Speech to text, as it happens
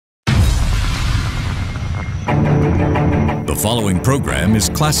following program is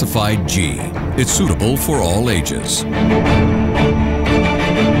classified G. It's suitable for all ages.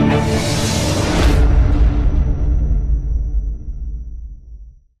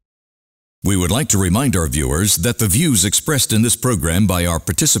 We would like to remind our viewers that the views expressed in this program by our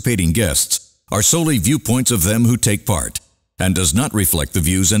participating guests are solely viewpoints of them who take part and does not reflect the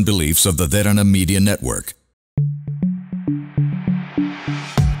views and beliefs of the Derana Media Network.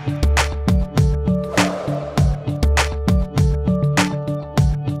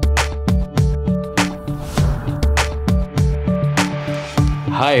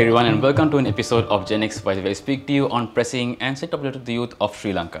 Hi everyone and welcome to an episode of Gen XYZ where I speak to you on pressing and set up to the youth of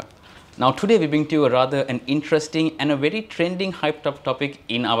Sri Lanka. Now today we bring to you an interesting and a very trending hyped up topic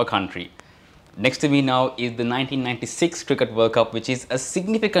in our country. Next to me now is the 1996 Cricket World Cup, which is a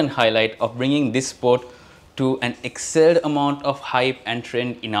significant highlight of bringing this sport to an excelled amount of hype and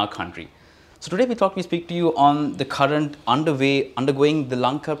trend in our country. So today we speak to you on the current undergoing the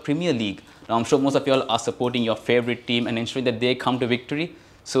Lanka Premier League. Now I'm sure most of you all are supporting your favorite team and ensuring that they come to victory.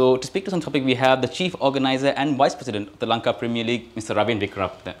 So to speak to some topic, we have the Chief Organizer and Vice President of the Lanka Premier League, Mr. Ravin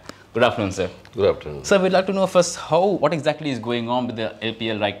Wickramaratne. Good afternoon, sir. Good afternoon. Sir, we'd like to know first what exactly is going on with the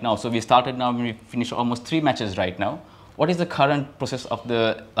LPL right now. So we started now, we finished almost 3 matches right now. What is the current process of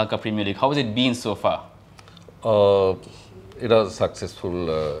the Lanka Premier League? How has it been so far? It was a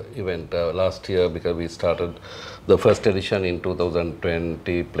successful event last year because we started the first edition in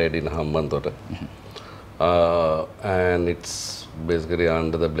 2020, played in Hambantota. And it's basically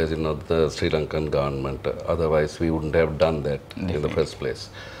under the blessing of the Sri Lankan government. Otherwise, we wouldn't have done that in the first place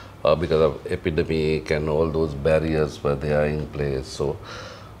because of epidemic and all those barriers were there in place. So,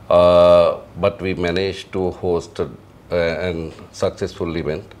 but we managed to host a successful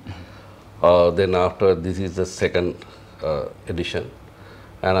event. Then after, this is the second edition,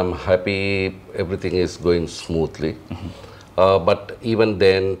 and I'm happy everything is going smoothly. But even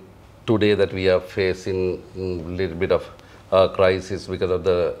then, today that we are facing a little bit of crisis because of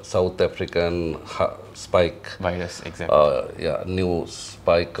the South African spike Virus, exactly. New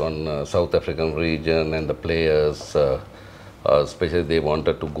spike on South African region, and the players, especially they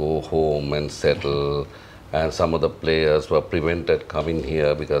wanted to go home and settle, and some of the players were prevented coming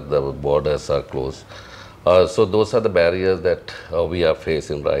here because the borders are closed. So those are the barriers that we are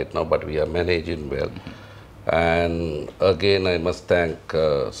facing right now, but we are managing well. And again, I must thank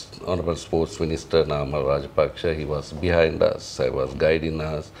Honorable Sports Minister Namal Rajapaksa. He was behind us, he was guiding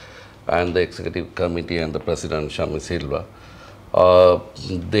us, and the Executive Committee and the President Shami Silva.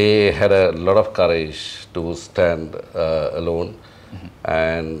 They had a lot of courage to stand alone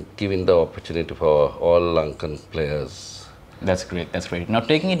and giving the opportunity for all Lankan players. That's great, that's great. Now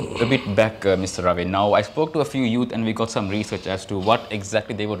taking it a bit back, Mr. Ravin, now I spoke to a few youth and we got some research as to what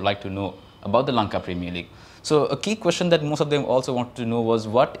exactly they would like to know about the Lanka Premier League. So a key question that most of them also wanted to know was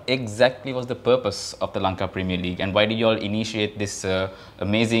what exactly was the purpose of the Lanka Premier League and why did you all initiate this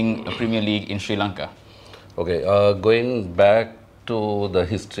amazing Premier League in Sri Lanka? Okay, going back to the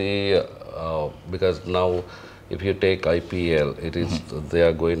history, because now if you take IPL, it is they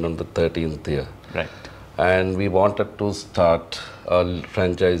are going on the 13th year. Right. And we wanted to start a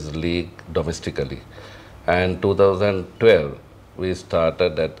franchise league domestically. And 2012, we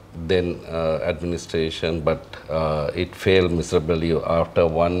started at then administration, but it failed miserably. After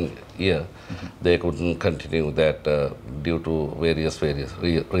 1 year, they couldn't continue that due to various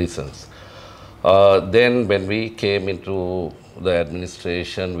reasons. Then when we came into the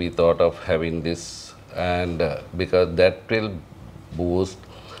administration, we thought of having this, and because that will boost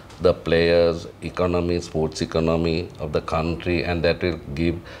the players' economy, sports economy of the country, and that will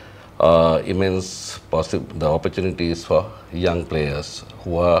give immense the opportunities for young players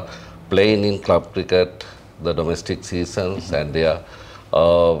who are playing in club cricket, the domestic seasons, and they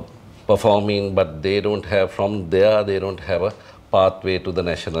are performing, but they don't have, from there, they don't have a pathway to the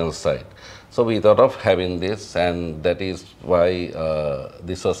national side. So we thought of having this, and that is why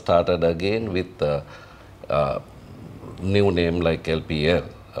this was started again with new name like LPL,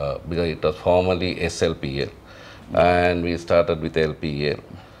 because it was formerly SLPL, and we started with LPL.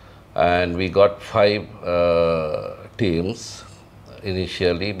 And we got 5 teams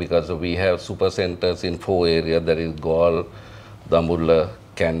initially because we have super centers in 4 areas, that is Galle, Dambulla,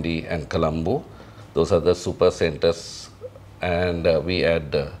 Kandy and Colombo. Those are the super centers, and we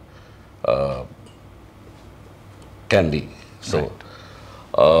add Kandy. So,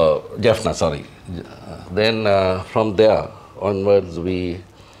 Jaffna, sorry. Then from there onwards, we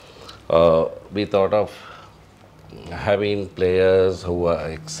thought of having players who are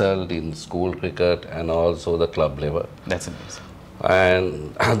excelled in school cricket and also the club level. That's amazing.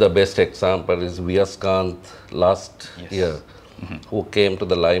 And the best example is Vyaskanth last year, who came to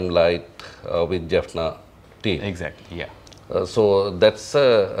the limelight with Jaffna team. Exactly, yeah. So that's,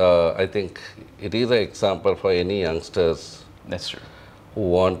 I think, it is an example for any youngsters. That's true. Who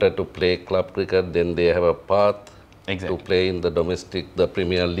wanted to play club cricket, then they have a path to play in the domestic, the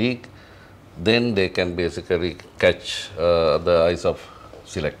Premier League. Then they can basically catch the eyes of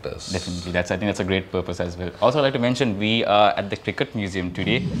selectors. Definitely, I think that's a great purpose as well. Also, I'd like to mention we are at the Cricket Museum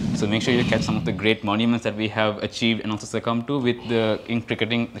today, so make sure you catch some of the great monuments that we have achieved and also succumbed to with the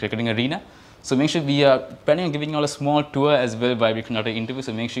cricketing arena. So make sure we are planning on giving you all a small tour as well while we conduct an interview.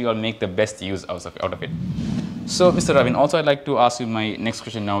 So make sure you all make the best use out of it. So, Mr. Ravin, also I'd like to ask you my next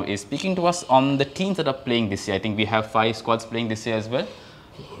question now is speaking to us on the teams that are playing this year. I think we have 5 squads playing this year as well.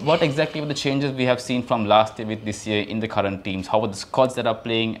 What exactly were the changes we have seen from last year with this year in the current teams? How are the squads that are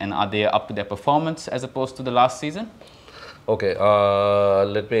playing and are they up to their performance as opposed to the last season? Okay,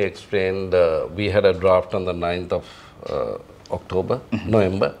 let me explain. We had a draft on the 9th of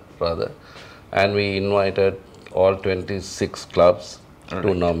November rather, and we invited all 26 clubs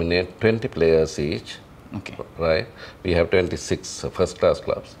to nominate 20 players each. Okay. Right, we have 26 first-class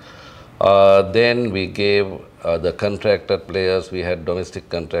clubs. Then we gave the contracted players. We had domestic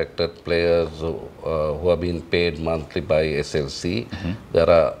contracted players who are being paid monthly by SLC. There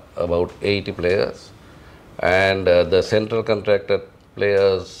are about 80 players, and the central contracted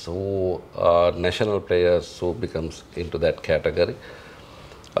players who are national players who becomes into that category.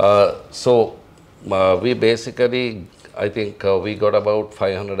 So we basically, I think we got about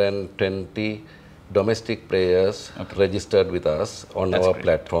 520 domestic players registered with us on our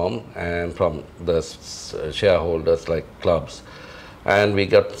platform and from the shareholders like clubs. And we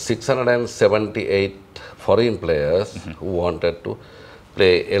got 678 foreign players who wanted to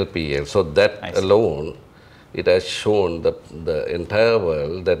play LPL. So that alone, it has shown the entire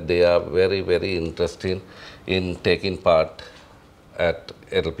world that they are very, very interested in taking part at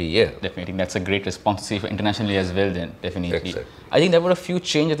LPL. Definitely, that's a great response to see for internationally as well then, definitely. Exactly. I think there were a few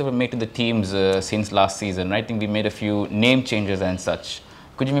changes that were made to the teams since last season, right? I think we made a few name changes and such.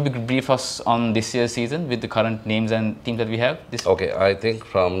 Could you maybe brief us on this year's season with the current names and teams that we have? Okay, I think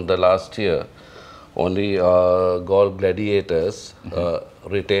from the last year, only Golf Gladiators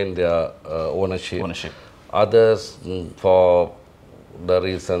retained their ownership. Others, for the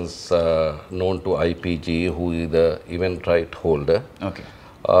reasons known to IPG, who is the event right holder,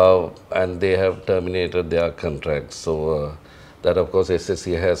 and they have terminated their contracts. So that, of course,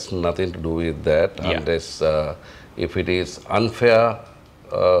 SSC has nothing to do with that, unless if it is unfair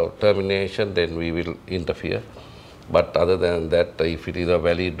termination, then we will interfere. But other than that, if it is a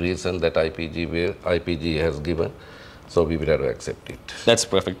valid reason that IPG has given, so we will have to accept it. That's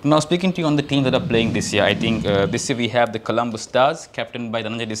perfect. Now, speaking to you on the teams that are playing this year, I think this year we have the Columbus Stars, captained by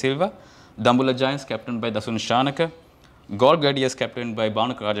Dhananjay De Silva, Dambula Giants, captained by Dasun Shanaka, Gol Gladiators, captained by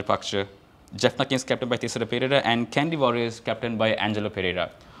Bhanuka Rajapaksha, Jaffna Kings, captained by Tesara Pereira, and Candy Warriors, captained by Angelo Pereira.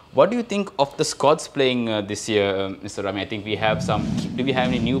 What do you think of the squads playing this year, Mr. Rami? I think we have some. Do we have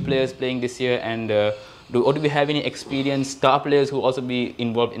any new players playing this year, and do we have any experienced star players who also be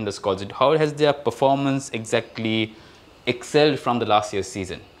involved in the squads? How has their performance exactly excelled from the last year's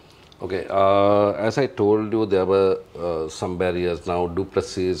season? Okay, as I told you, there were some barriers. Now,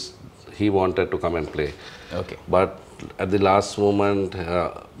 Duplessis, he wanted to come and play. Okay. But at the last moment,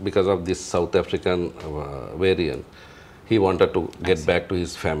 because of this South African variant, he wanted to get back to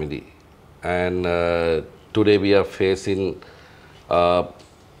his family. And today we are facing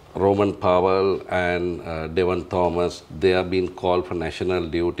Roman Powell and Devon Thomas. They are being called for national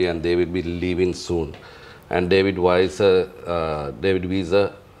duty and they will be leaving soon. And David Weiser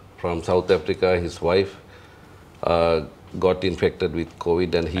from South Africa, his wife got infected with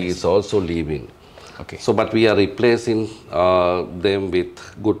COVID and he is also leaving. Okay. So, but we are replacing them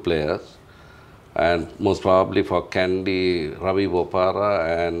with good players, and most probably for Candy, Ravi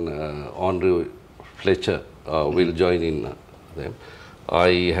Bopara and Henry Fletcher will join in them.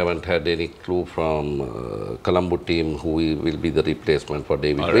 I haven't had any clue from Colombo team who will be the replacement for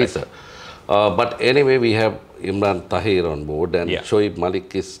David Weiser. But anyway, we have Imran Tahir on board, and Shoaib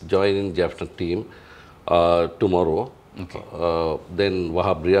Malik is joining Jaffna team tomorrow. Okay. Then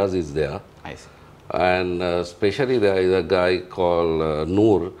Wahab Riaz is there. I see. And especially there is a guy called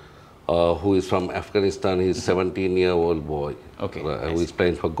Noor, who is from Afghanistan. He's a 17-year-old boy who is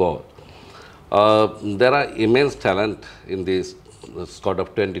playing for God. There are immense talent in this squad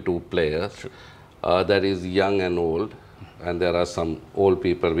of 22 players. That is young and old. And there are some old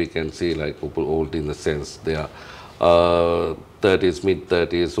people we can see, like Upul old in the sense they are 30s,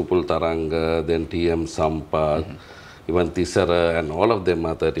 mid-30s, Upul Taranga, then TM Sampath, even Tisara and all of them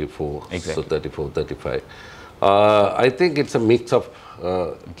are 34, Exactly. so 34, 35. I think it's a mix of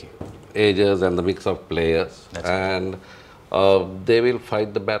ages and the mix of players, and they will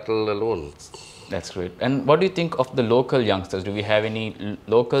fight the battle alone. That's great. And what do you think of the local youngsters? Do we have any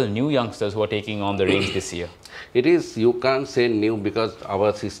local new youngsters who are taking on the reins this year? It is, you can't say new because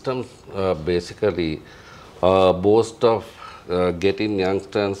our system basically boasts of getting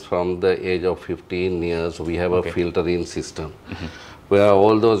youngsters from the age of 15 years. We have a filtering system where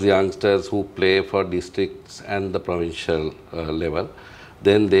all those youngsters who play for districts and the provincial level,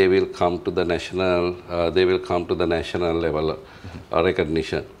 then they will come to the national, level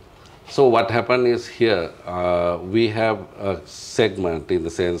recognition. So what happened is here, we have a segment in the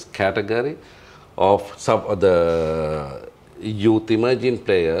sense category of some of the youth emerging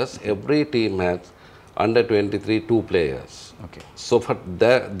players. Every team has under 23 2 players. Okay. So for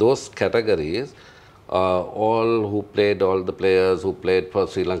those categories, all the players who played for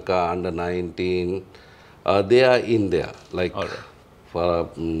Sri Lanka under 19, they are in there. Like for for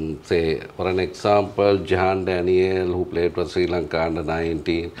an example, Jahan Daniel, who played for Sri Lanka under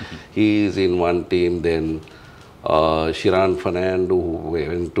 19, he is in one team. Then Shiran Fernando, who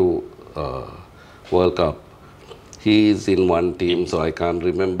went to World Cup, he is in one team. So I can't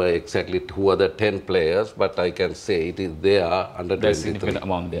remember exactly who are the 10 players, but I can say it is they are under 23. Significant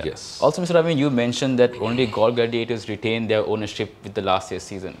amount there. Yes. Also, Mr. Ravin, you mentioned that only Gol Gladiators retain their ownership with the last year's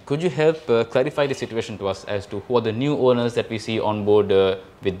season. Could you help clarify the situation to us as to who are the new owners that we see on board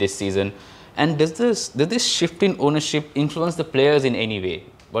with this season? And does this shift in ownership influence the players in any way?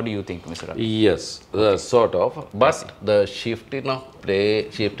 What do you think, Mr. Ravin? Yes, sort of. But the shifting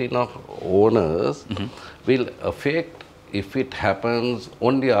of owners will affect if it happens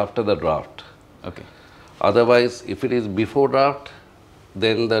only after the draft. Okay. Otherwise, if it is before draft,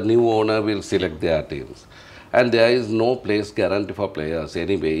 then the new owner will select their teams. And there is no place guarantee for players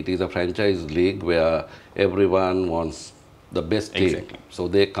anyway. It is a franchise league where everyone wants the best team. Exactly. So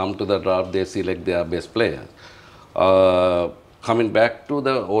they come to the draft, they select their best players. Coming back to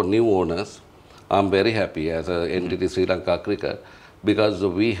the new owners, I'm very happy as an entity Sri Lanka Cricket because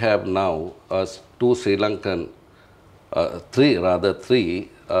we have now three Sri Lankan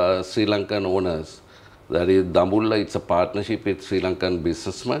owners. That is Dambulla, it's a partnership with Sri Lankan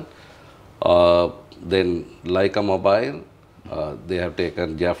businessmen. Then Laika Mobile, they have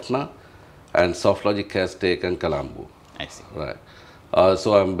taken Jaffna, and Softlogic has taken Colombo. I see. Right.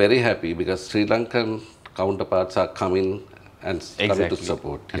 So I'm very happy because Sri Lankan counterparts are coming and coming to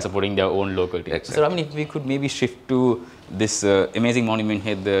support. And supporting their own local team. Exactly. So, I mean, if we could maybe shift to this amazing monument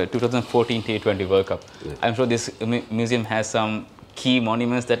here, the 2014 T20 World Cup. Yeah. I'm sure this museum has some key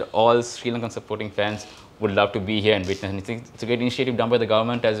monuments that all Sri Lankan supporting fans would love to be here and witness. And it's a great initiative done by the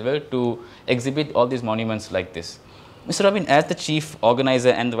government as well to exhibit all these monuments like this. Mr. Ravin, as the chief organizer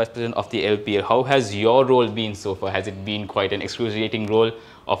and the vice president of the LPL, how has your role been so far? Has it been quite an excruciating role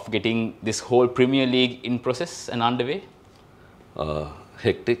of getting this whole Premier League in process and underway?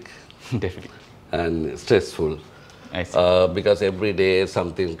 Hectic. Definitely. And stressful. I see. Because every day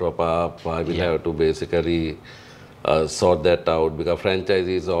something crop up, I will have to basically sort that out because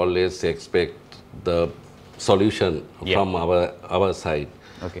franchisees always expect the solution from our side.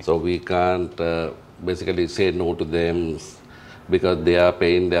 Okay. So we can't basically say no to them because they are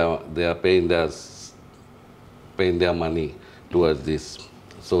paying their money towards this.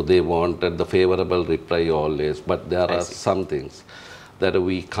 So they wanted the favorable reply always, but there are some things that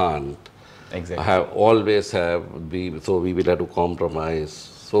we can't. Exactly. So we will have to compromise.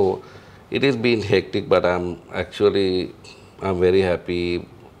 So it has been hectic, but I'm very happy.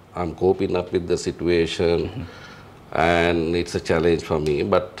 I'm coping up with the situation, and it's a challenge for me,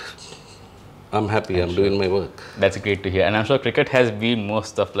 but I'm happy. I'm doing my work. That's great to hear. And I'm sure cricket has been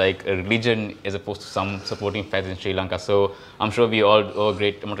most of like a religion as opposed to some supporting fans in Sri Lanka. So I'm sure we all owe a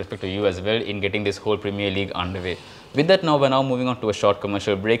great amount of respect to you as well in getting this whole Premier League underway. With that, now we're moving on to a short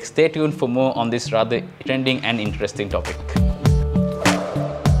commercial break. Stay tuned for more on this rather trending and interesting topic.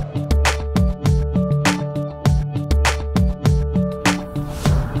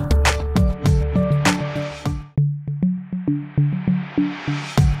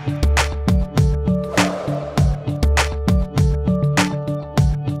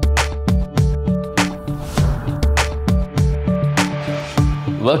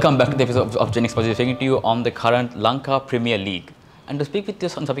 Welcome back to the episode of Johnney speaking to you on the current Lanka Premier League. And to speak with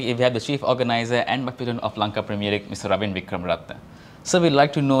us on the topic, we have the Chief Organizer and Vice President of Lanka Premier League, Mr. Ravin Wickramaratne. So we'd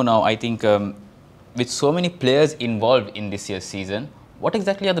like to know now, I think, with so many players involved in this year's season, what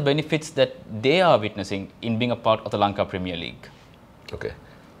exactly are the benefits that they are witnessing in being a part of the Lanka Premier League? Okay.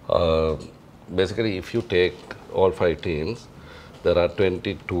 Basically, if you take all 5 teams, there are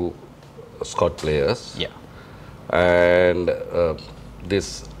 22 squad players. Yeah. And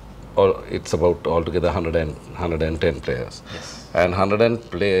it's about altogether 110 players. Yes. And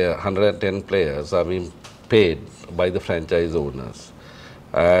 110 players are being paid by the franchise owners.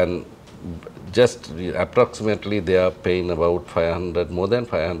 And just approximately they are paying about more than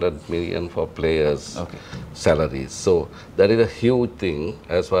 500 million for players' salaries. So that is a huge thing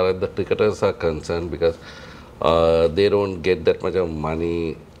as far as the cricketers are concerned, because they don't get that much of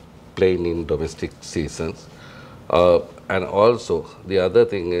money playing in domestic seasons. And also the other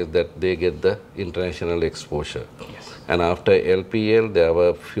thing is that they get the international exposure. Yes. And after LPL, there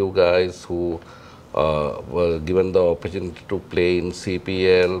were few guys who were given the opportunity to play in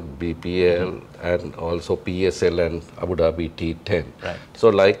CPL, BPL, and also PSL and Abu Dhabi T10. Right. So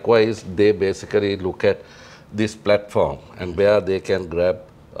likewise, they basically look at this platform and where they can grab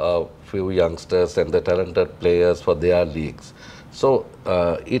a few youngsters and the talented players for their leagues. So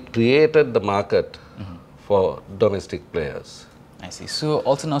it created the market for domestic players. I see. So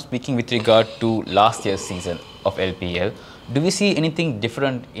also now speaking with regard to last year's season of LPL, do we see anything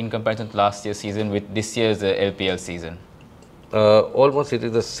different in comparison to last year's season with this year's LPL season? Almost it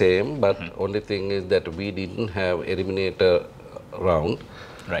is the same, but only thing is that we didn't have eliminator round.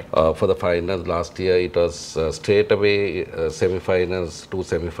 Right. For the finals last year, it was straight away semi-finals, 2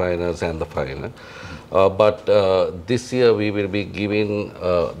 semi-finals and the final. But this year we will be giving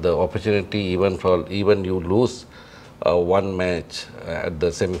the opportunity even you lose one match at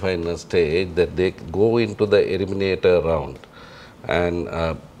the semi-final stage, that they go into the eliminator round. And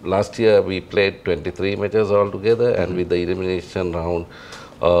last year we played 23 matches altogether, and with the elimination round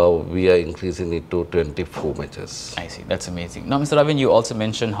we are increasing it to 24 matches. I see, that's amazing. Now Mr. Ravin, you also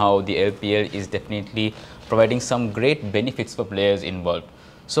mentioned how the LPL is definitely providing some great benefits for players involved.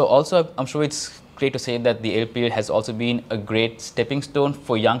 So also I'm sure it's great to say that the LPL has also been a great stepping stone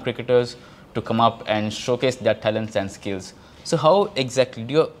for young cricketers to come up and showcase their talents and skills. So how exactly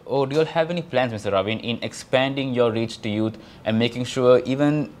do you have any plans, Mr. Ravin, in expanding your reach to youth and making sure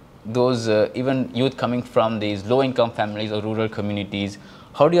even those even youth coming from these low-income families or rural communities,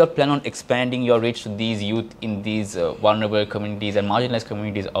 how do you plan on expanding your reach to these youth in these vulnerable communities and marginalized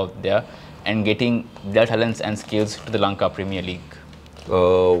communities out there and getting their talents and skills to the Lanka Premier League?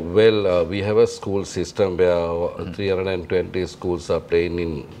 We have a school system where 320 schools are playing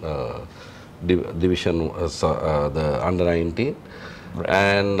in division, the under 19. Right.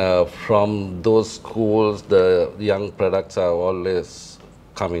 And from those schools, the young products are always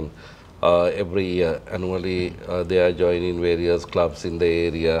coming every year. Annually, they are joining various clubs in the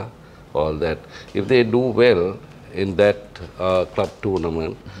area, all that. If they do well in that club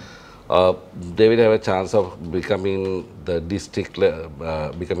tournament, they will have a chance of becoming the district,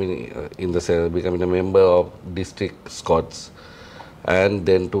 becoming a member of district squads, and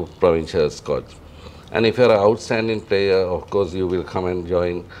then to provincial squads. And if you are an outstanding player, of course, you will come and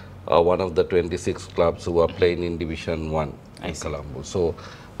join one of the 26 clubs who are playing in Division 1 in Colombo. So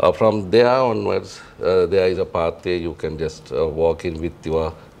from there onwards, there is a pathway you can just walk in with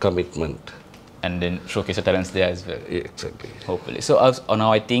your commitment. And then showcase your talents there as well. Exactly. Hopefully. So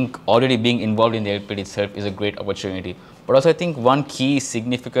now I think already being involved in the LPL itself is a great opportunity. But also I think one key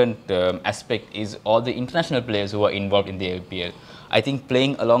significant aspect is all the international players who are involved in the LPL. I think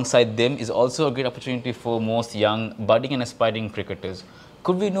playing alongside them is also a great opportunity for most young, budding and aspiring cricketers.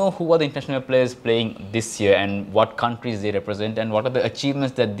 Could we know who are the international players playing this year and what countries they represent and what are the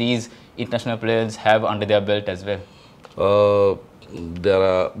achievements that these international players have under their belt as well? There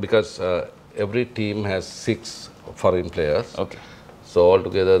are, because every team has 6 foreign players. Okay. So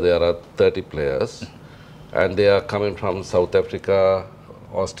altogether there are 30 players, and they are coming from South Africa,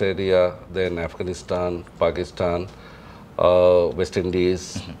 Australia, then Afghanistan, Pakistan, West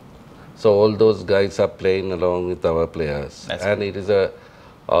Indies. So all those guys are playing along with our players. And it is a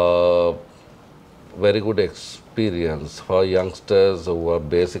very good experience for youngsters who are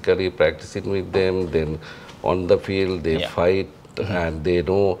basically practicing with them. Then on the field they fight, and they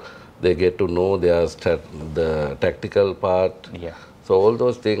get to know the tactical part. So all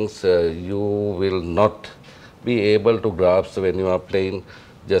those things you will not be able to grasp when you are playing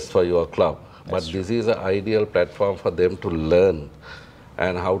just for your club. But this is an ideal platform for them to learn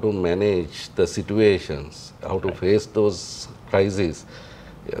and how to manage the situations, how to face those crises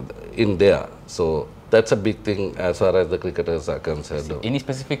in there. So that's a big thing as far as the cricketers are concerned. Any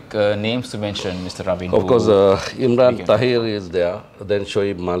specific names to mention, Mr. Ravin? Of course, Imran Tahir is there. Then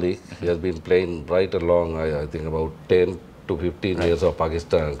Shoaib Malik. He has been playing right along, I think, about 10 to 15 years of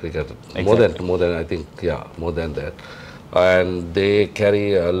Pakistan cricket. More than I think, more than that. and they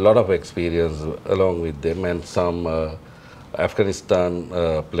carry a lot of experience along with them, and some Afghanistan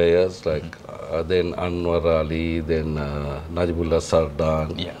players like then Anwar Ali, then Najibullah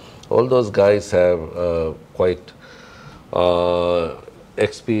Sardan. Yeah. All those guys have quite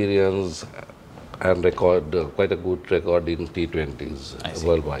experience and quite a good record in T20s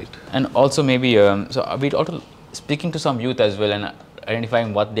worldwide. And also maybe, so we're also speaking to some youth as well and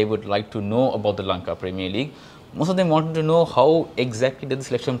identifying what they would like to know about the Lanka Premier League. Most of them wanted to know how exactly did the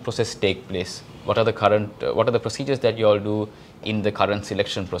selection process take place? What are the procedures that you all do in the current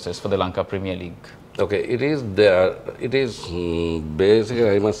selection process for the Lanka Premier League? Okay, it is there. It is basically,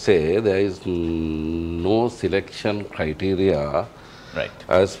 I must say, there is no selection criteria Right.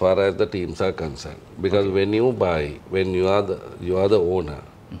 as far as the teams are concerned. Because when you buy, when you are the owner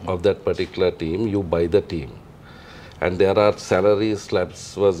of that particular team, you buy the team, and there are salary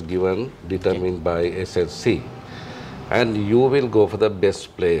slabs was given determined by SSC, and you will go for the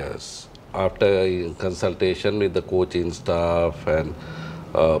best players after consultation with the coaching staff and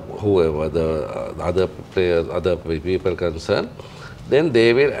whoever the other players, other people concerned. Then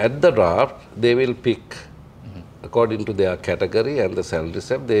they will, at the draft, they will pick according to their category and the salary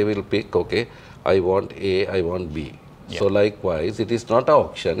slab. They will pick, okay, I want A, I want B. Yeah. So likewise, it is not an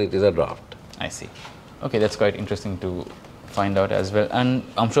auction, it is a draft. I see. Okay, that's quite interesting to find out as well. And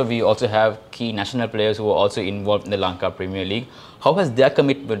I'm sure we also have key national players who are also involved in the Lanka Premier League. How has their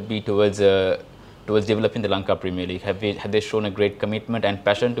commitment been towards developing the Lanka Premier League? Have they shown a great commitment and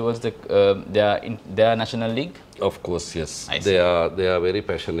passion towards their national league? Of course, yes. I see. They are very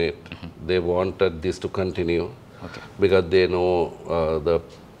passionate. They wanted this to continue. Okay. Because they know the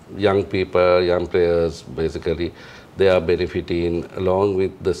young people, young players, basically, they are benefiting along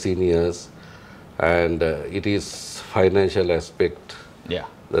with the seniors, and it is financial aspect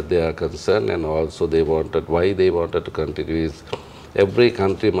that they are concerned, and also why they wanted to continue is every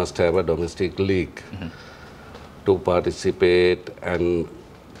country must have a domestic league to participate, and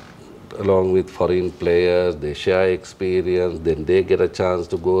along with foreign players, they share experience, then they get a chance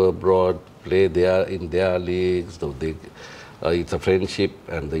to go abroad, play in their leagues. So it's a friendship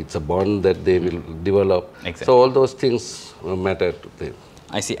and it's a bond that they will develop. Exactly. So all those things matter to them.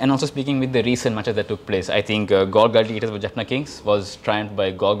 I see. And also speaking with the recent matches that took place, I think Galle Gladiators with Jaffna Kings was triumphed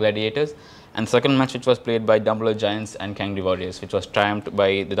by Galle Gladiators, and second match which was played by Dumbledore Giants and Kangri Warriors, which was triumphed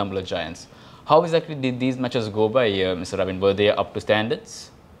by the Dumbledore Giants. How exactly did these matches go by, Mr. Ravin? Were they up to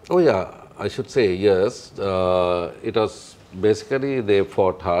standards? Oh yeah, I should say yes. It was basically they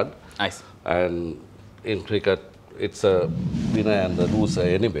fought hard. I see. And in cricket, it's a winner and a loser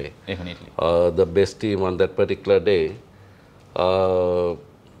anyway. Definitely. The best team on that particular day,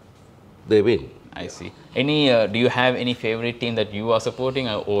 they win. I see. Do you have any favorite team that you are supporting,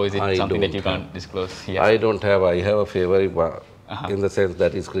 or is it something that you can't disclose? Yeah. I don't have. I have a favorite in the sense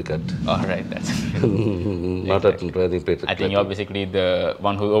that is cricket. All right, that's not exactly. Any cricket. I think you're basically the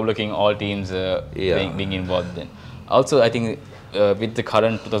one who overlooking all teams being involved then. Also, I think with the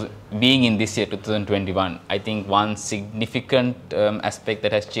current being in this year 2021, I think one significant aspect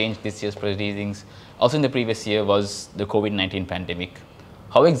that has changed this year's proceedings, also in the previous year, was the COVID-19 pandemic.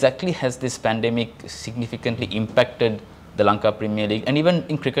 How exactly has this pandemic significantly impacted the Lanka Premier League and even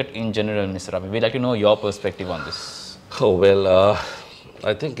in cricket in general, Mr. Ravin? We'd like to know your perspective on this. Oh well,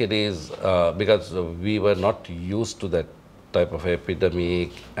 I think it is because we were not used to that type of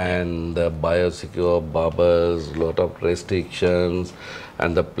epidemic, and the biosecure bubbles, lot of restrictions,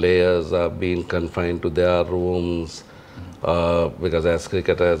 and the players are being confined to their rooms because as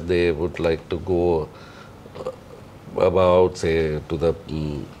cricketers they would like to go about, say, to the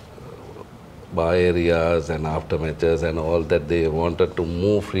bar areas and after matches and all that. They wanted to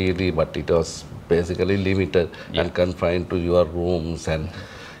move freely, but it was basically limited and confined to your rooms, and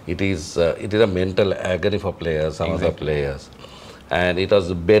it is a mental agony for players, some other players. And it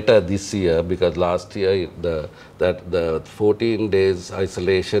was better this year because last year the 14 days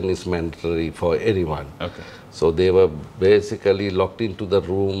isolation is mandatory for anyone. Okay. So they were basically locked into the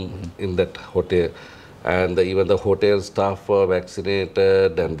room in that hotel, and even the hotel staff were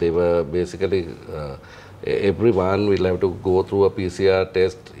vaccinated, and they were basically everyone will have to go through a PCR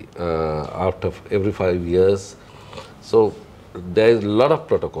test after every 5 years. So there is a lot of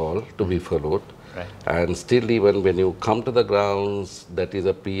protocol to be followed. Right. And still, even when you come to the grounds, that is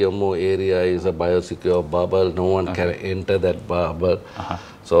a PMO area, is a biosecure bubble. No one can enter that bubble.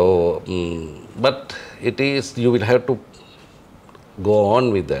 So, but it is, you will have to go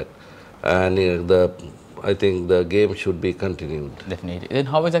on with that. And the I think the game should be continued. Definitely. Then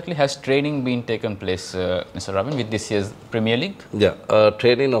how exactly has training been taken place, Mr. Ravin, with this year's Premier League? Yeah,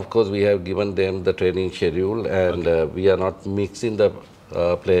 training, of course, we have given them the training schedule, and we are not mixing the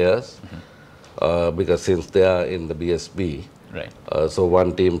players because since they are in the BSB, right. So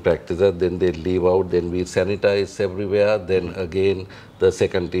one team practices, then they leave out, then we sanitize everywhere, then again the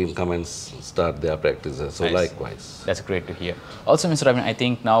second team come and start their practices. So likewise. That's great to hear. Also, Mr. Ravin, I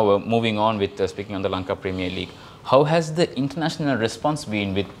think now moving on with speaking on the Lanka Premier League, how has the international response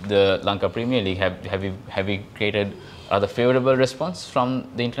been with the Lanka Premier League? Have we created the favorable response from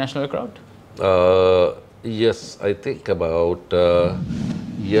the international crowd? Yes, I think about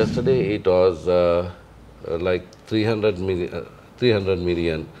yesterday it was like 300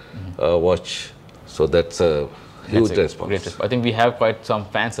 million watch. So that's a huge response. Great response. I think we have quite some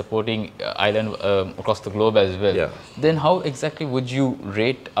fans supporting Ireland across the globe as well. Yeah. Then how exactly would you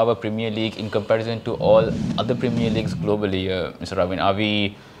rate our Premier League in comparison to all other Premier Leagues globally, Mr. Ravin? Are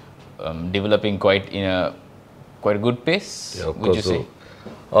we developing quite in a good pace, Yeah, of would you course.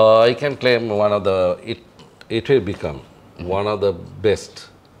 say? I can claim one of the, it will become one of the best,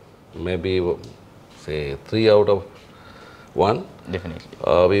 maybe say 3 out of 1. Definitely.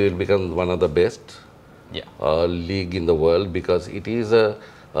 We will become one of the best league in the world because it is a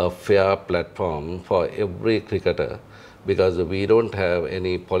fair platform for every cricketer because we don't have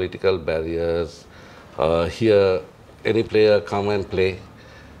any political barriers. Here, any player come and play.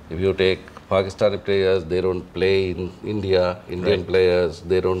 If you take Pakistani players, they don't play in India. Indian players,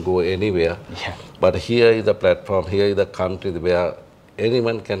 they don't go anywhere. Yeah. But here is the platform, here is the country where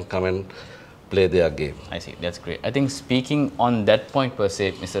anyone can come and play their game. I see, that's great. I think speaking on that point per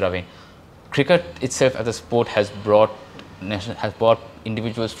se, Mr. Ravin, cricket itself as a sport has brought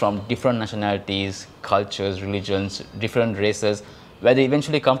individuals from different nationalities, cultures, religions, different races, where they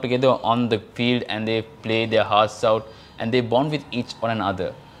eventually come together on the field and they play their hearts out and they bond with each one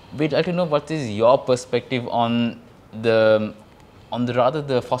another. We'd like to know what is your perspective on the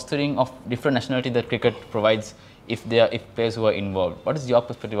fostering of different nationality that cricket provides if players who are involved. What is your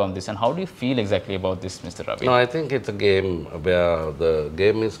perspective on this and how do you feel exactly about this, Mr. Ravin? No, I think it's a game where the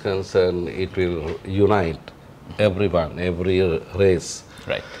game is concerned, it will unite everyone, every race.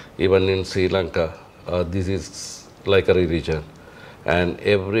 Right. Even in Sri Lanka, this is like a religion. And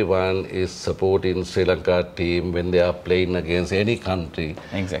everyone is supporting Sri Lanka team when they are playing against any country.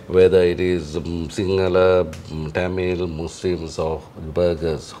 Exactly. Whether it is Sinhala, Tamil, Muslims or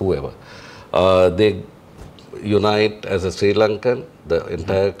Burghers, whoever. They unite as a Sri Lankan, the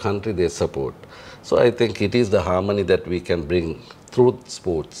entire country they support. So I think it is the harmony that we can bring through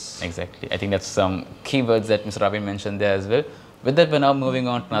sports. Exactly. I think that's some keywords that Mr. Ravin mentioned there as well. With that, we're now moving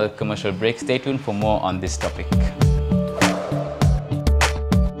on to another commercial break. Stay tuned for more on this topic.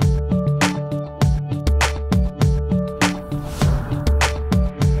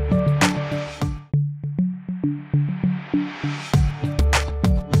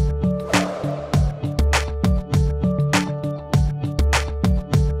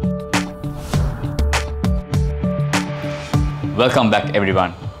 Welcome back,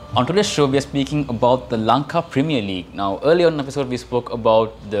 everyone. On today's show, we are speaking about the Lanka Premier League. Now, earlier in the episode, we spoke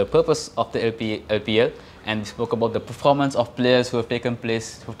about the purpose of the LPL, and we spoke about the performance of players who have taken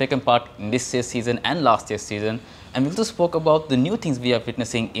part in this year's season and last year's season. And we also spoke about the new things we are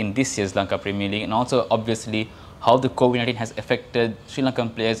witnessing in this year's Lanka Premier League, and also obviously how the COVID-19 has affected Sri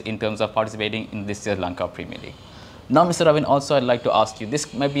Lankan players in terms of participating in this year's Lanka Premier League. Now, Mr. Ravin, also I'd like to ask you,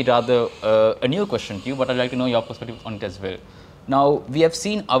 this might be rather a new question to you, but I'd like to know your perspective on it as well. Now, we have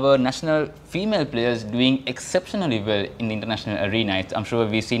seen our national female players doing exceptionally well in the international arena. I'm sure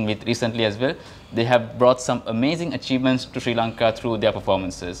we've seen it recently as well. They have brought some amazing achievements to Sri Lanka through their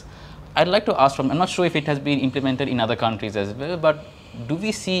performances. I'd like to ask I'm not sure if it has been implemented in other countries as well, but do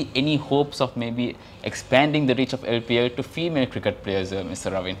we see any hopes of maybe expanding the reach of LPL to female cricket players,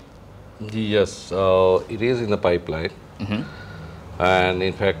 Mr. Ravin? Yes, it is in the pipeline. And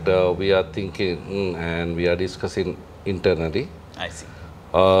in fact, we are thinking and we are discussing internally. I see.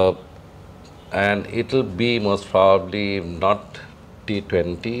 And it will be most probably not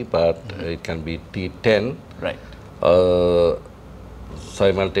T20, but it can be T10. Right.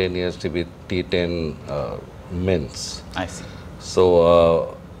 Simultaneously with T10 men's. I see.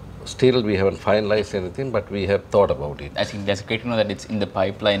 So still we haven't finalized anything, but we have thought about it. I think that's great to know that it's in the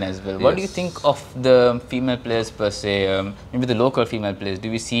pipeline as well. Yes. What do you think of the female players per se, maybe the local female players?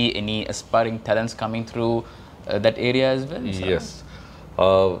 Do we see any aspiring talents coming through that area as well? Yes.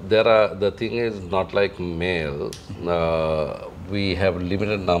 The thing is not like male. We have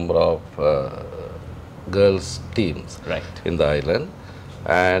limited number of girls teams right. in the island.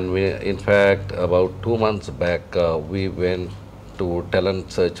 And we, in fact, about 2 months back, we went to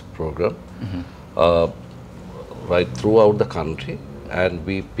talent search program uh, right throughout the country, and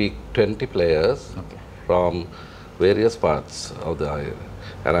we picked 20 players from various parts of the island.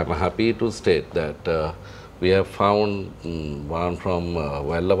 And I'm happy to state that we have found one from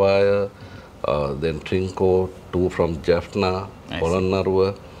Vallavaya, then Trinco, two from Jaffna,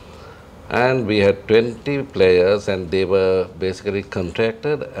 Polonnaruwa, and we had 20 players, and they were basically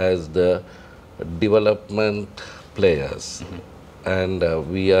contracted as the development players. And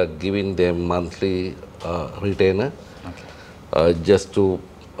we are giving them monthly retainer just to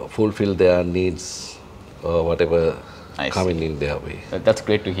fulfill their needs, whatever coming in their way. That's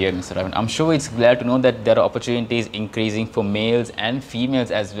great to hear, Mr. Ravin. I'm sure it's glad to know that there are opportunities increasing for males and females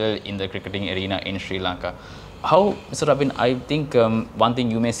as well in the cricketing arena in Sri Lanka. How, Mr. Ravin, I think one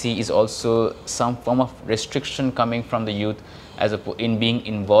thing you may see is also some form of restriction coming from the youth as in being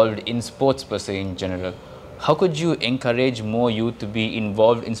involved in sports per se in general. How could you encourage more youth to be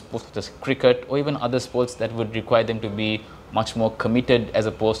involved in sports such as cricket or even other sports that would require them to be much more committed as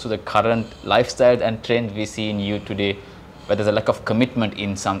opposed to the current lifestyle and trend we see in youth today, where there's a lack of commitment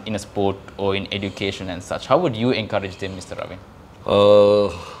in a sport or in education and such? How would you encourage them, Mr. Ravin?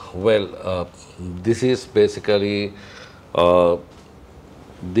 Well, this is basically,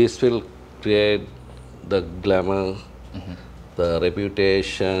 this will create the glamour, the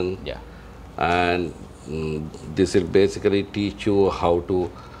reputation, and this will basically teach you how to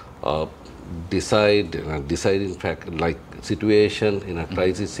decide in fact, like situation, in a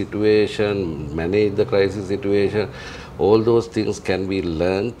crisis situation, manage the crisis situation. All those things can be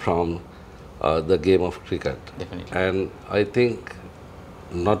learned from the game of cricket. Definitely. And I think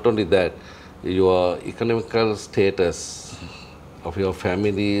not only that, your economical status of your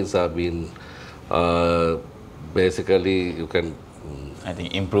families have been basically, you can I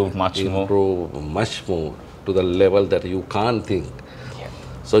think improve much more to the level that you can't think.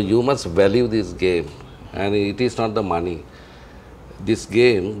 So you must value this game, and it is not the money. This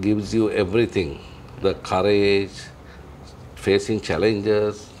game gives you everything, the courage, facing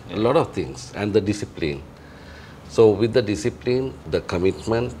challenges, a lot of things, and the discipline. So with the discipline, the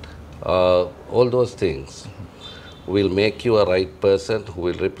commitment, all those things will make you a right person who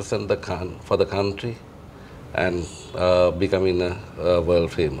will represent for the country and becoming a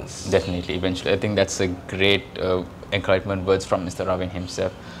world famous. Definitely, eventually. I think that's a great encouragement words from Mr. Ravin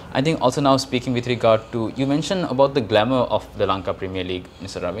himself. I think also now speaking with regard to, you mentioned about the glamour of the Lanka Premier League,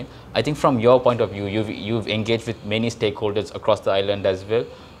 Mr. Ravin. I think from your point of view, you've engaged with many stakeholders across the island as well.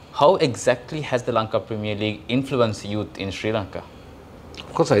 How exactly has the Lanka Premier League influenced youth in Sri Lanka?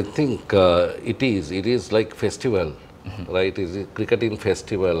 Of course, I think it is like festival, right? It's a cricketing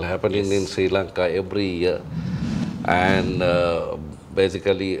festival happening in Sri Lanka every year. And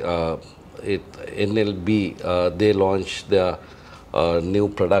basically, NLB, they launched their new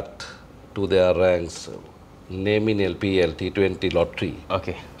product to their ranks, naming LPL T20 lottery.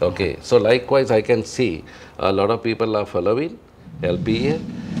 Okay. So likewise, I can see a lot of people are following LPL,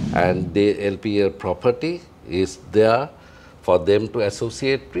 and the LPL property is there for them to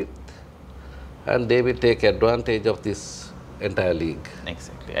associate with, and they will take advantage of this entire league.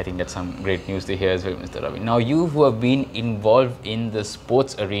 Exactly. I think that's some great news to hear as well, Mr. Ravin. Now, you who have been involved in the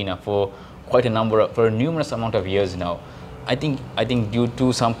sports arena for for a numerous amount of years now, I think due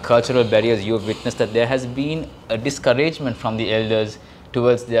to some cultural barriers, you have witnessed that there has been a discouragement from the elders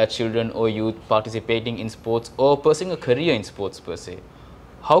towards their children or youth participating in sports or pursuing a career in sports per se.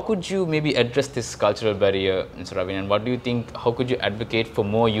 How could you maybe address this cultural barrier, Mr. Ravin, and what do you think, how could you advocate for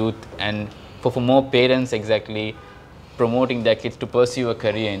more youth and for more parents exactly promoting their kids to pursue a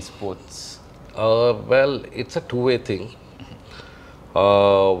career in sports? Well, it's a two-way thing.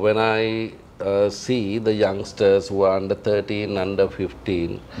 When I see the youngsters who are under 13, under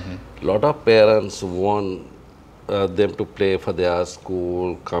 15, a lot of parents want them to play for their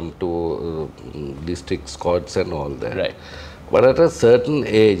school, come to district squads and all that. Right. But at a certain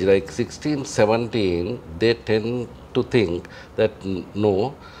age, like 16, 17, they tend to think that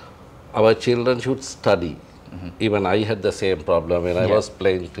no, our children should study. Even I had the same problem when I was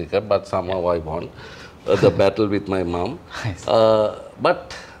playing cricket, but somehow I won the battle with my mom.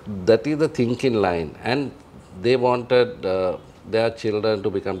 But that is the thinking line, and they wanted their children to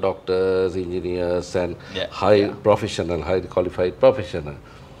become doctors, engineers, and highly qualified professional.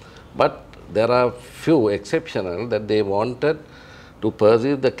 But there are few exceptional that they wanted to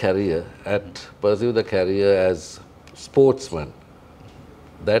pursue the career as sportsman.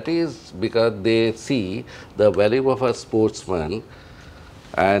 That is because they see the value of a sportsman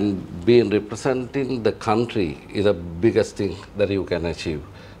And being representing the country is the biggest thing that you can achieve.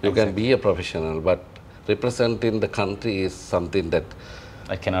 You can be a professional, but representing the country is something that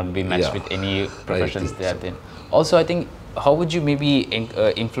cannot be matched with any professions they are in. So. Also, I think, how would you maybe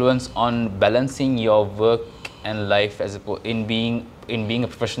influence on balancing your work and life as in being a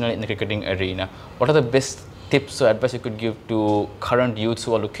professional in the cricketing arena? What are the best tips or advice you could give to current youths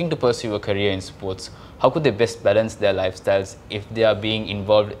who are looking to pursue a career in sports? How could they best balance their lifestyles if they are being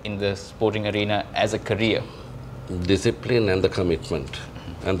involved in the sporting arena as a career? Discipline and the commitment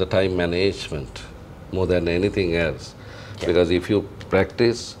and the time management more than anything else. Because if you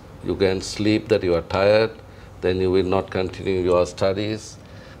practice, you can sleep that you are tired, then you will not continue your studies,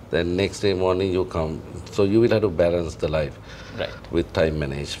 then next day morning you come. So you will have to balance the life with time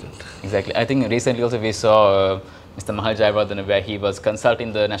management. Exactly. I think recently also we saw Mr. Mahieash where he was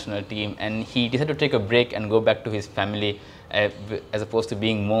consulting the national team and he decided to take a break and go back to his family as opposed to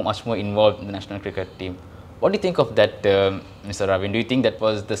being much more involved in the national cricket team. What do you think of that, Mr. Ravin? Do you think that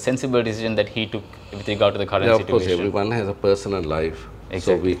was the sensible decision that he took with regard to the current situation? Of course, everyone has a personal life,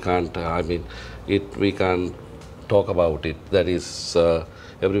 so we can't, we can't talk about it. That is,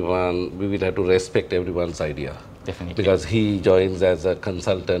 everyone, we will have to respect everyone's idea. Definitely. Because he joins as a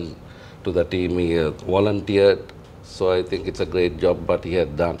consultant to the team, he volunteered, so I think it's a great job what he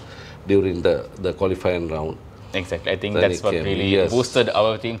had done during the qualifying round. Exactly. I think that's what really boosted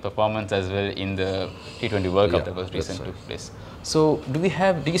our team's performance as well in the T20 World Cup that was recently took place. So, do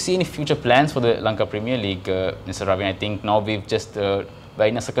you see any future plans for the Lanka Premier League, Mr. Ravin? I think now we've just, we're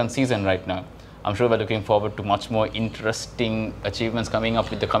in a second season right now. I'm sure we're looking forward to much more interesting achievements coming up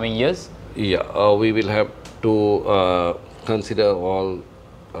with the coming years. Yeah, we will have to consider all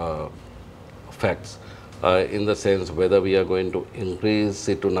facts in the sense whether we are going to increase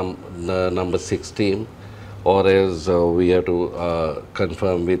it to the number 6 team, or else we have to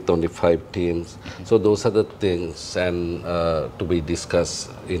confirm with only 5 teams. So those are the things and to be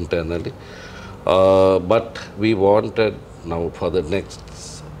discussed internally. But we wanted now for the next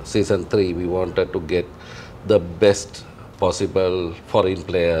season 3, we wanted to get the best possible foreign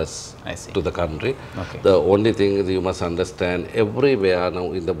players to the country. The only thing is you must understand everywhere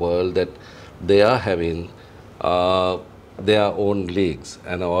now in the world that they are having their own leagues,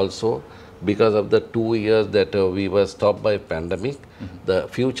 and also because of the 2 years that we were stopped by pandemic, the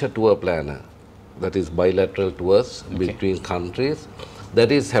future tour planner, that is bilateral tours between countries,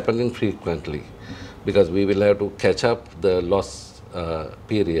 that is happening frequently because we will have to catch up the lost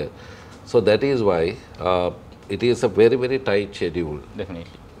period. So that is why it is a very, very tight schedule.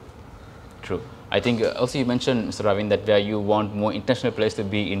 Definitely. True. I think also you mentioned, Mr. Ravin, that where you want more international players to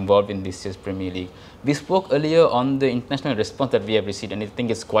be involved in this year's Premier League. We spoke earlier on the international response that we have received, and I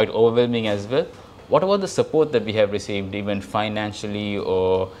think it's quite overwhelming as well. What about the support that we have received, even financially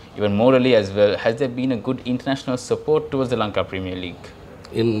or even morally as well? Has there been a good international support towards the Lanka Premier League?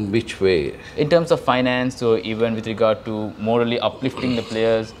 In which way? In terms of finance, or even with regard to morally uplifting the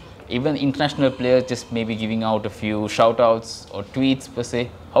players, even international players just maybe giving out a few shout-outs or tweets per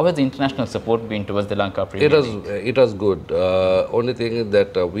se. How has the international support been towards the Lanka Premier League? It was good. Only thing is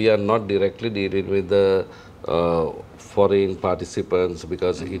that we are not directly dealing with the foreign participants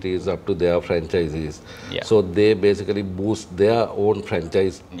because it is up to their franchisees. So they basically boost their own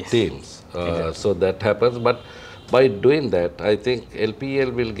franchise teams. So that happens. But by doing that, I think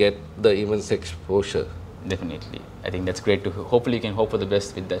LPL will get the immense exposure. Definitely. I think that's great to hopefully you can hope for the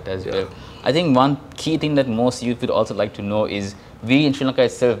best with that as well. I think one key thing that most youth would also like to know is we in Sri Lanka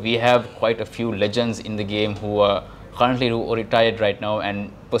itself, we have quite a few legends in the game who are currently retired right now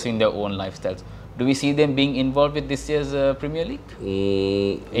and pursuing their own lifestyles. Do we see them being involved with this year's Premier League?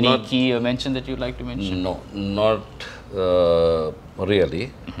 Any key mention that you'd like to mention? No, not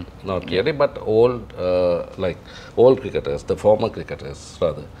really. Not really, but old, like old cricketers, the former cricketers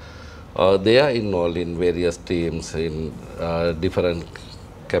rather. They are involved in various teams in different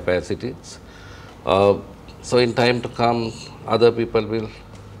capacities. So in time to come, other people will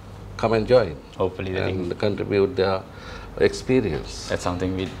come and join. Hopefully, and contribute their experience. That's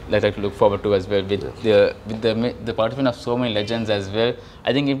something we'd like to look forward to as well. With the participation of so many legends as well,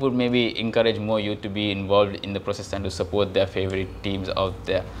 I think it would maybe encourage more youth to be involved in the process and to support their favorite teams out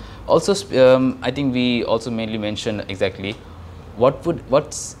there. Also, I think we also mainly mentioned exactly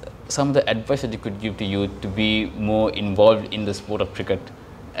what's some of the advice that you could give to youth to be more involved in the sport of cricket.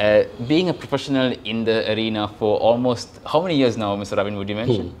 Being a professional in the arena for almost, how many years now, Mr. Ravin, would you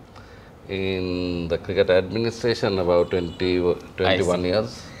mention? In the cricket administration, about 21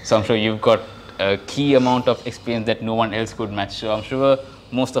 years. So I'm sure you've got a key amount of experience that no one else could match. So I'm sure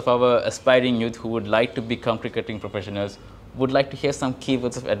most of our aspiring youth who would like to become cricketing professionals would like to hear some key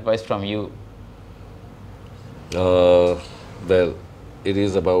words of advice from you. Well, it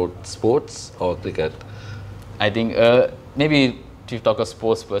is about sports or cricket. I think maybe to talk of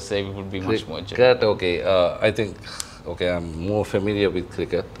sports per se, it would be much more general. Cricket, okay. I think, okay, I'm more familiar with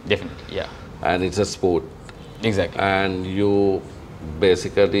cricket. Definitely, yeah. And it's a sport. Exactly. And you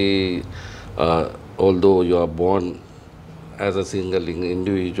basically, although you are born as a single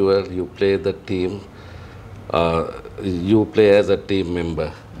individual, you play the team. You play as a team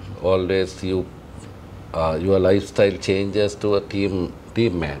member. Always your lifestyle changes to a team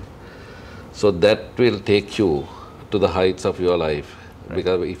man. So that will take you to the heights of your life. Right.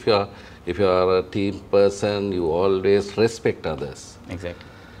 Because if you are a team person, you always respect others. Exactly.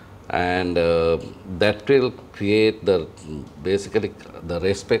 And that will create basically the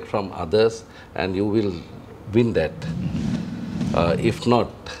respect from others, and you will win that. If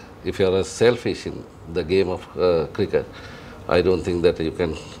not, if you are selfish in the game of cricket, I don't think that you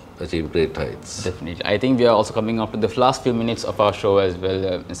can achieve great heights. Definitely. I think we are also coming up to the last few minutes of our show as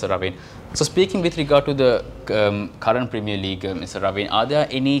well, Mr. Ravin. So speaking with regard to the current Premier League, Mr. Ravin, are there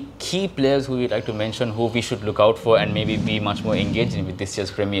any key players who you'd like to mention who we should look out for and maybe be much more engaged in with this year's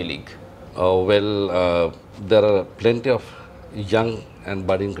Premier League? There are plenty of young and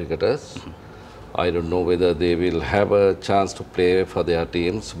budding cricketers. I don't know whether they will have a chance to play for their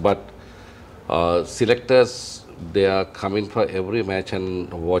teams, but selectors, they are coming for every match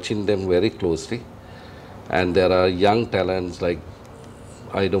and watching them very closely. And there are young talents, like,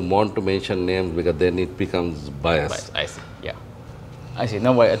 I don't want to mention names because then it becomes biased. I see, yeah. I see.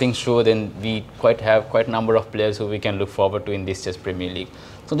 No, I think sure then we have quite a number of players who we can look forward to in this year's Premier League.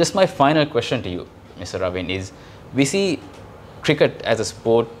 So just my final question to you, Mr. Ravin, is we see cricket as a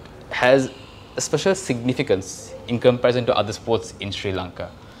sport has a special significance in comparison to other sports in Sri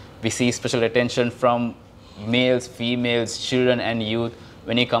Lanka. We see special attention from males, females, children and youth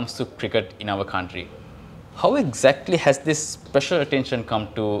when it comes to cricket in our country. How exactly has this special attention come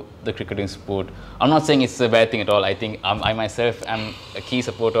to the cricketing sport? I'm not saying it's a bad thing at all. I think I myself am a key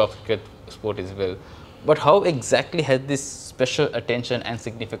supporter of cricket sport as well. But how exactly has this special attention and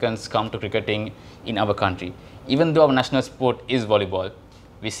significance come to cricketing in our country? Even though our national sport is volleyball,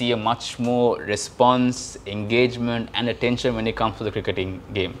 we see a much more response, engagement and attention when it comes to the cricketing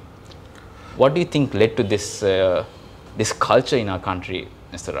game. What do you think led to this culture in our country,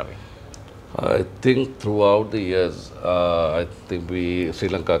 Mr. Ravin? I think throughout the years, I think Sri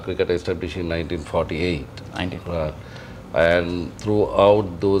Lanka cricket established in 1948. And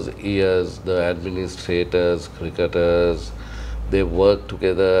throughout those years, the administrators, cricketers, they worked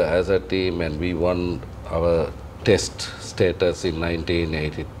together as a team, and we won our test status in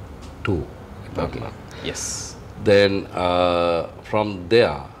 1982. Okay. Yes. Then from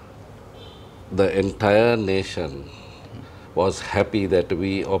there, the entire nation was happy that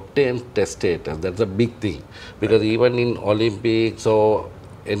we obtained test status. That's a big thing, because even in Olympics or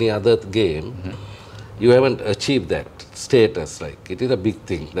any other game, you haven't achieved that status. Like, it is a big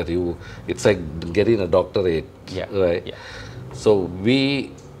thing that it's like getting a doctorate, right? Yeah. So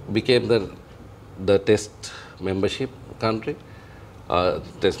we became the test membership country,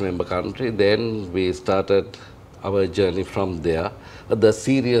 test member country. Then we started our journey from there, the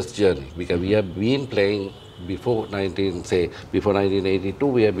serious journey, because we have been playing before 1982,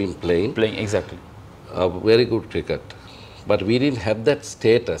 we have been playing exactly very good cricket, but we didn't have that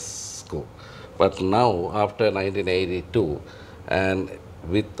status quo. But now, after 1982, and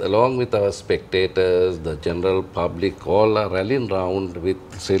along with our spectators, the general public, all are rallying round with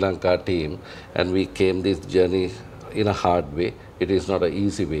Sri Lanka team, and we came this journey in a hard way. It is not an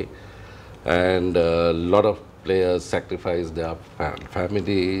easy way, and a lot of players sacrificed their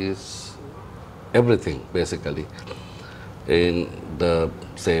families, everything basically, in the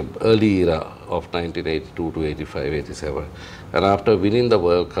early era of 1982 to 85, 87. And after winning the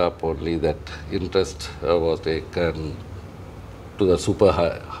World Cup, only that interest was taken to the super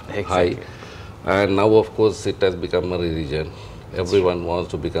high. And now, of course, it has become a religion. Everyone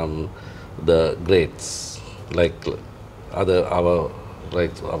wants to become the greats, like our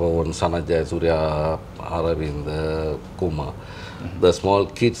own Sanajay, Surya, Aravind, Kumar. The small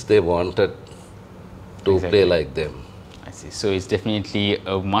kids, they wanted to play like them. I see. So it's definitely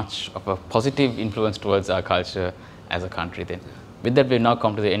much of a positive influence towards our culture as a country then. With that, we've now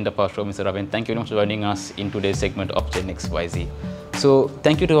come to the end of our show, Mr. Ravin. Thank you very much for joining us in today's segment of Gen XYZ. So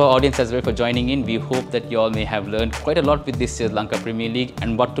thank you to our audience as well for joining in. We hope that you all may have learned quite a lot with this year's Lanka Premier League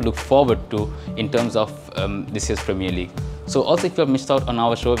and what to look forward to in terms of this year's Premier League. So also, if you have missed out on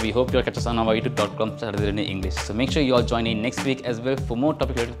our show, we hope you'll catch us on our youtube.com/English. So make sure you all join in next week as well for more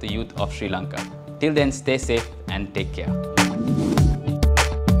topics related to the youth of Sri Lanka. Till then, stay safe and take care.